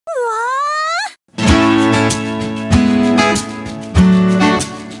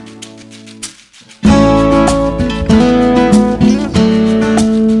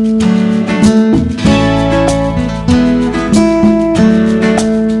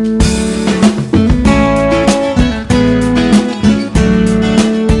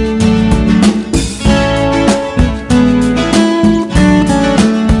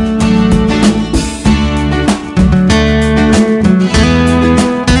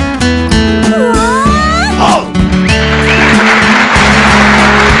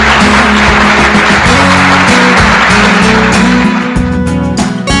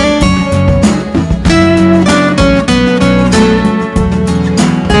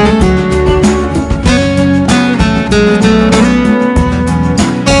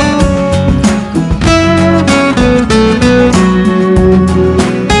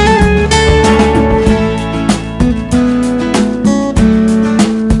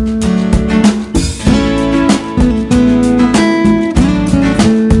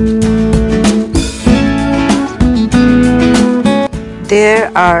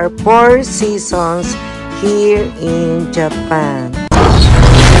are 4 seasons here in Japan.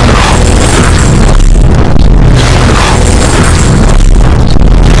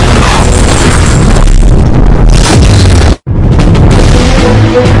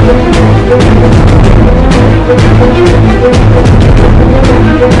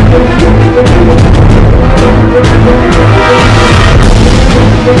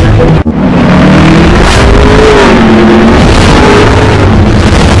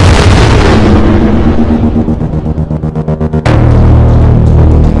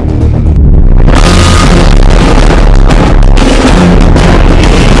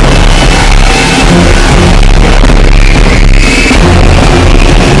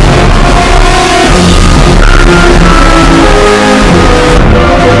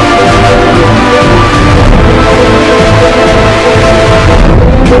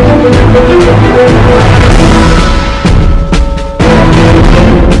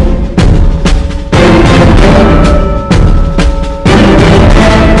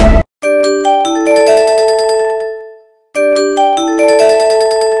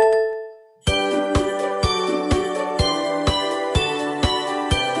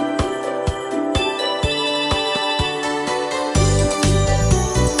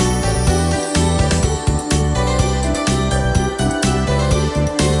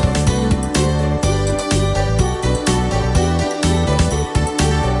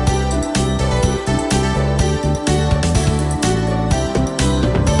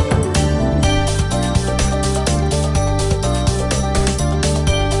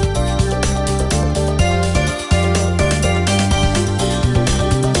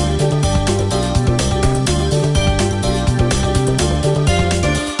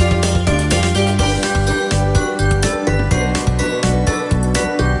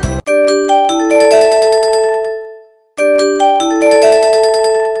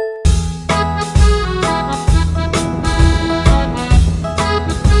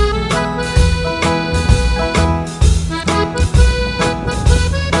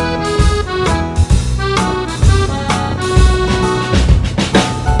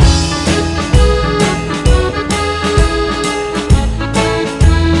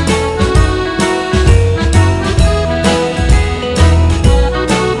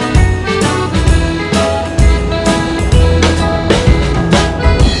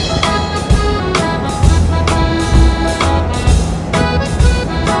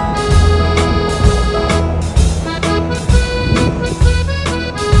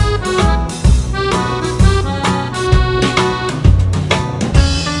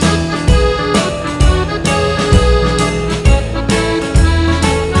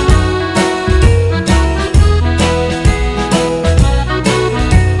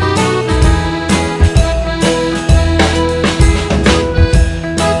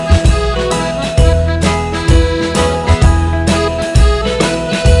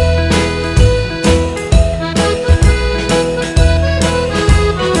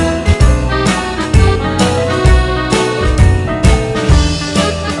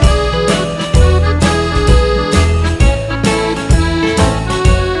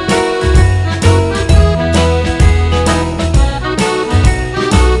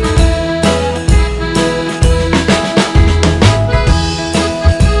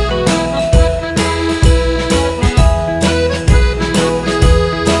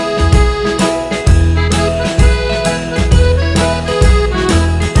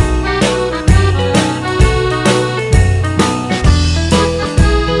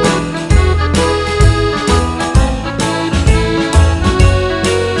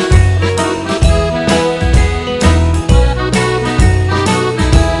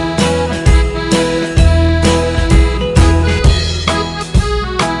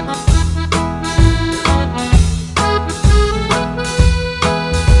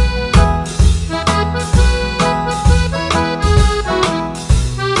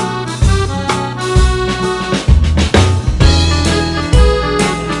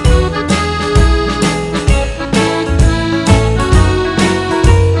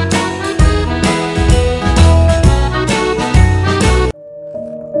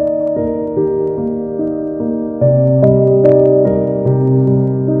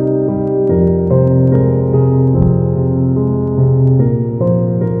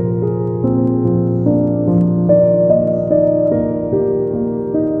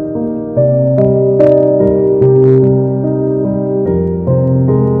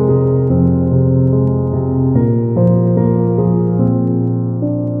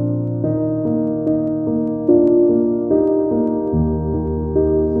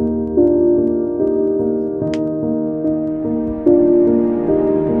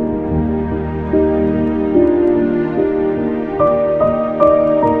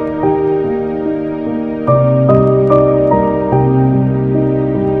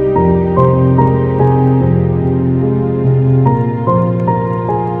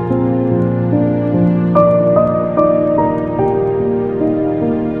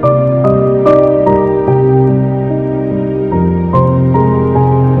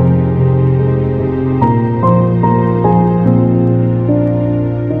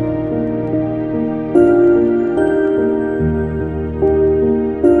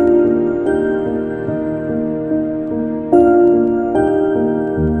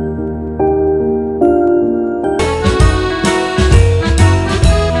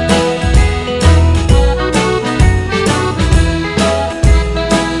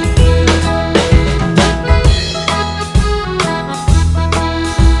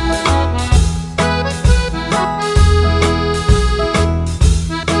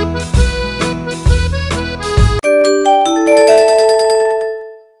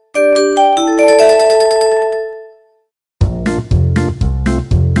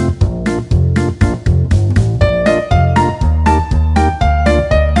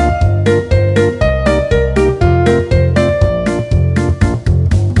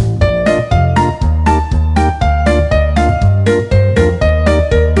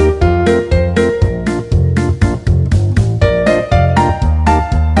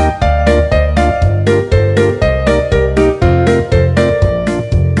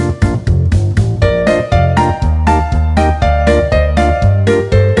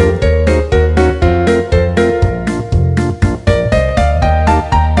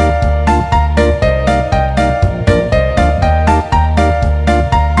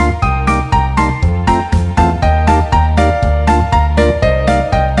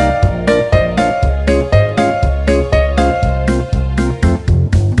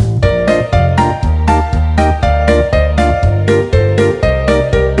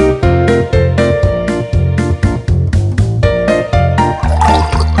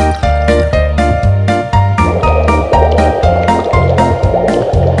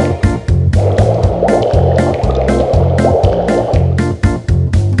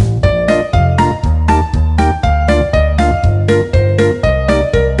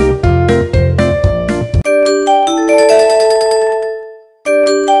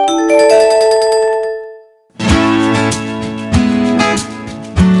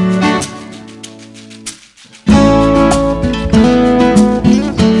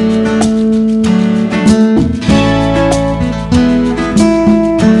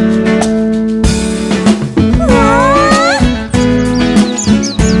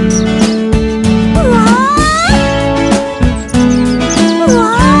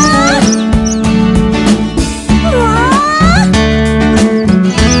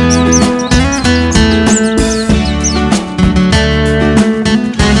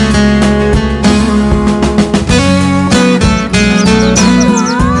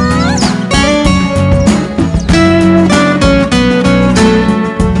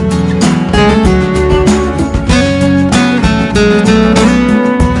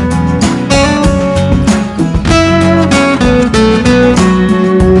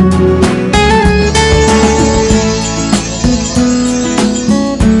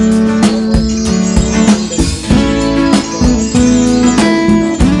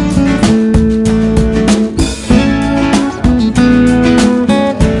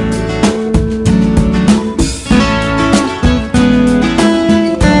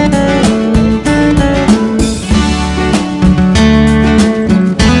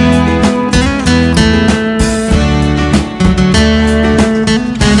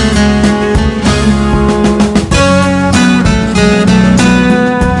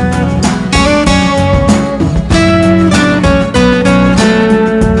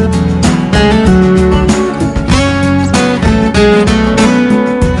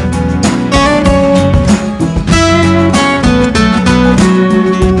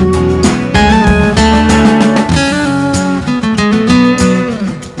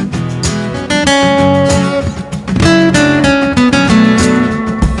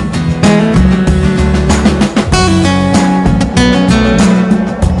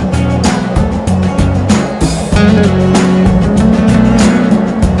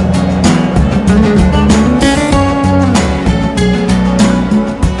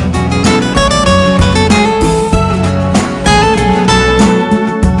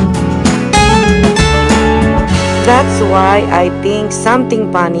 why I think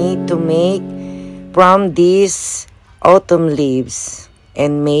something funny to make from these autumn leaves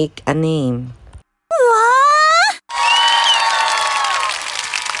and make a name.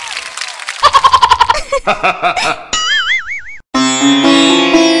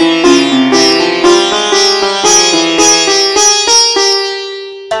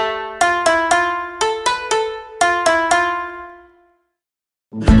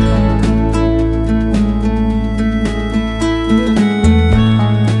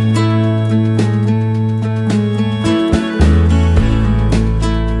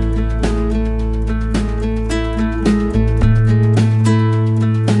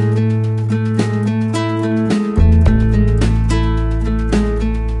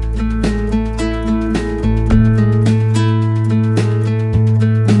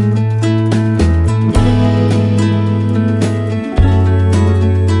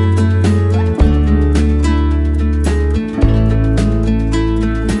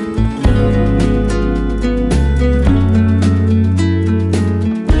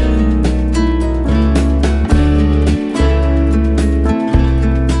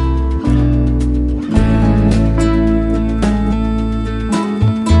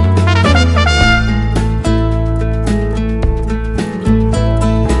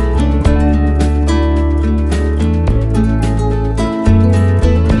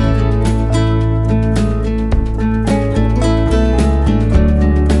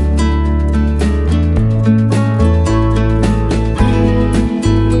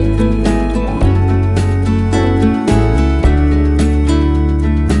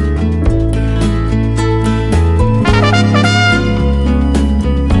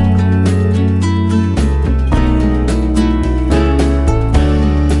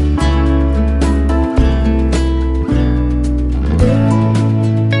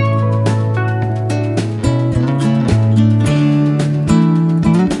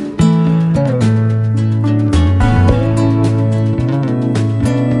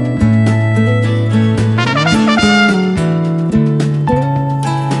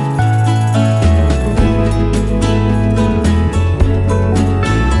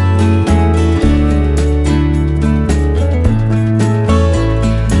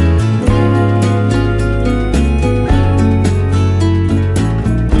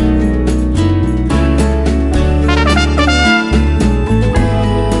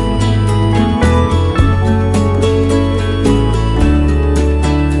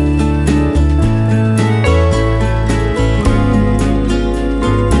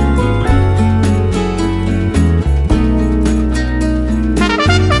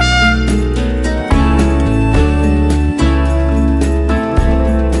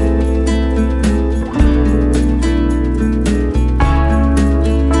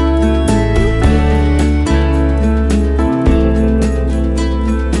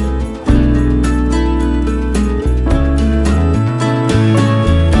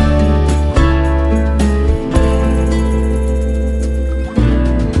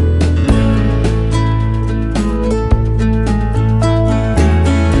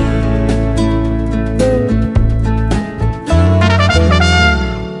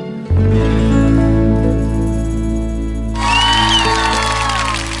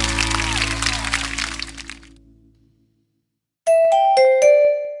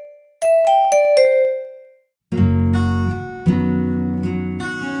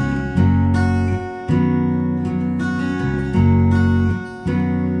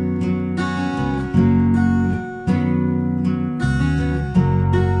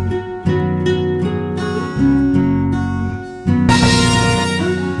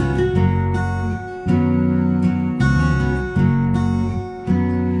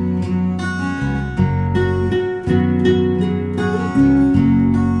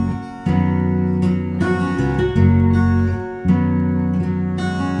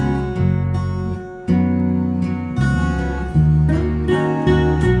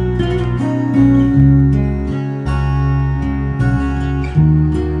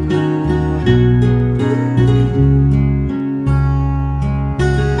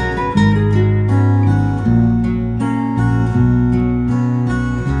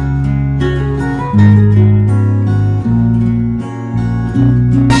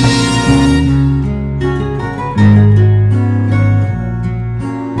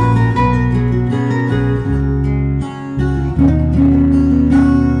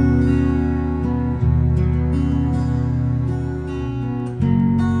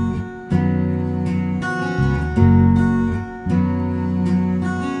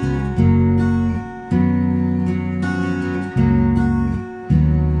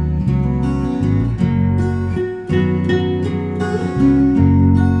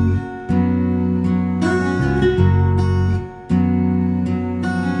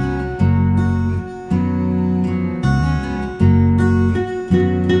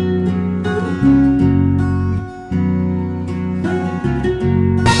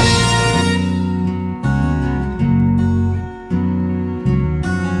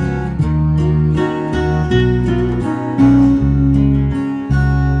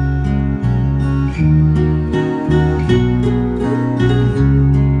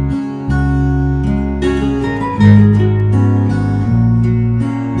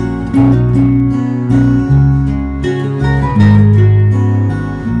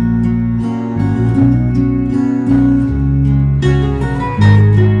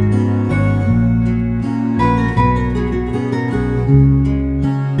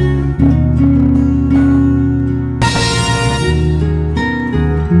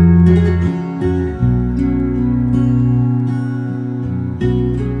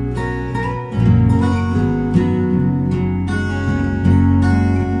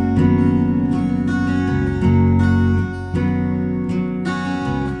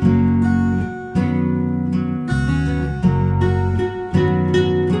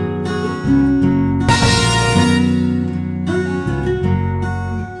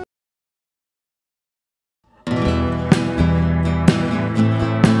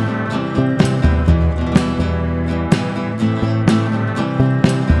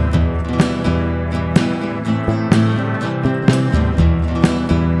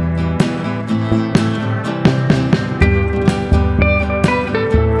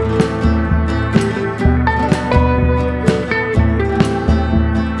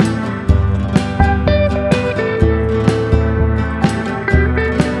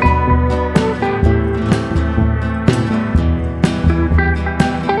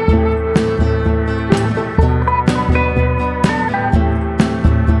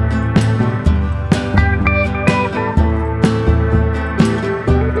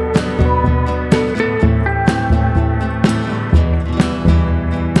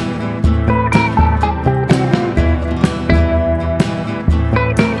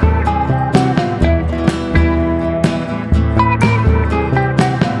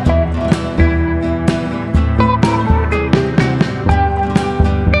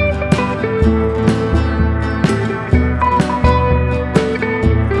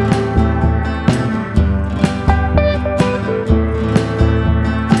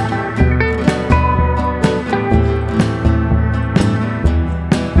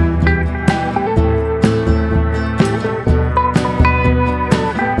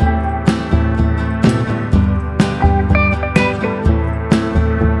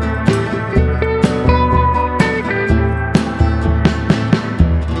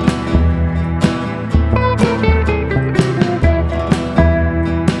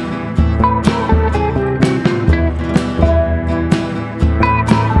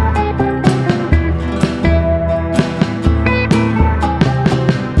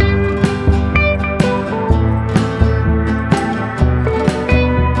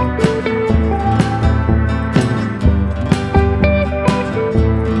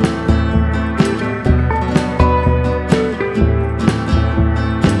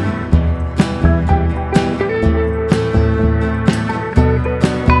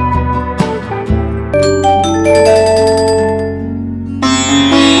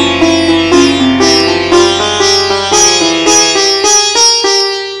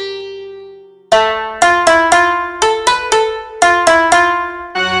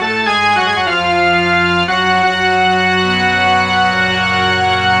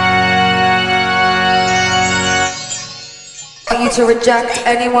 to reject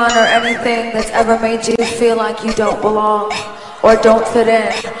anyone or anything that's ever made you feel like you don't belong or don't fit in,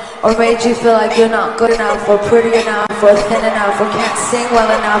 or made you feel like you're not good enough or pretty enough or thin enough or can't sing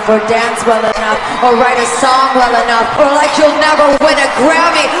well enough or dance well enough or write a song well enough or like you'll never win a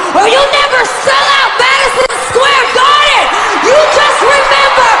Grammy or you'll never sell out Madison Square Garden. You just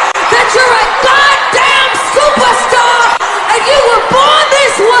remember that you're a goddamn superstar and you were born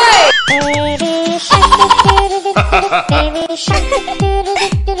this way. Baby shark,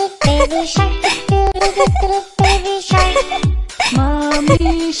 baby shark, baby shark.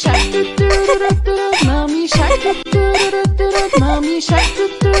 Mommy shark, mommy shark, mommy shark,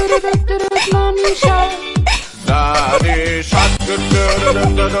 mommy shark. Daddy shark,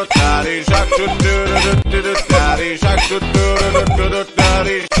 daddy shark, daddy shark,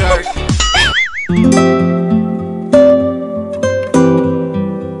 daddy shark.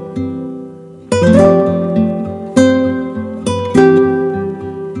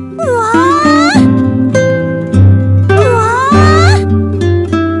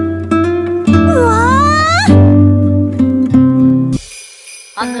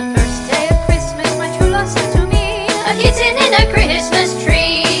 On the first day of Christmas, my true love sent to me a kitten in a Christmas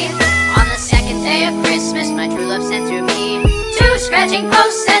tree. On the second day of Christmas, my true love sent to me 2 scratching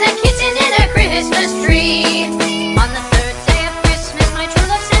posts and a kitten in a Christmas tree. On the third day of Christmas, my true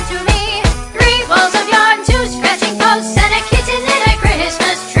love sent to me 3 balls of yarn, 2 scratching posts and a kitten in a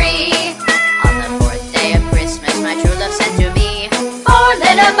Christmas tree. On the fourth day of Christmas, my true love sent to me 4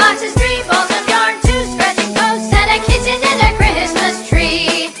 litter boxes, 3 balls of yarn, 2 scratching posts and a kitten in a Christmas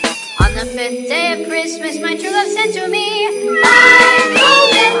tree. On the 5th day of Christmas, my true love sent to me 5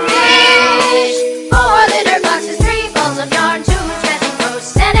 golden fish, 4 litter boxes, 3 balls of yarn, 2 scratching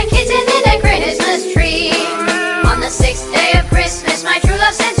posts, and a kitten in a Christmas tree. On the 6th day of Christmas, my true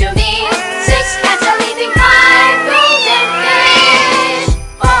love sent to me 6 cats a leaping, 5 golden fish,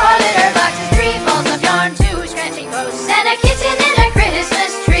 4 litter boxes, 3 balls of yarn, 2 scratching posts, and a kitten in a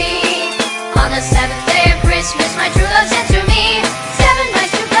Christmas tree. On the 7th day of Christmas, my true love sent to me 7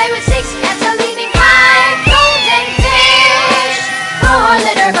 mice to play with, 6 cats a leaping, 5 golden fish, 4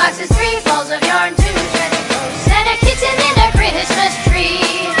 litter boxes, 3 balls of yarn, 2 scratching posts, and a kitten in a Christmas tree.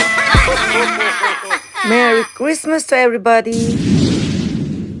 Merry Christmas to everybody!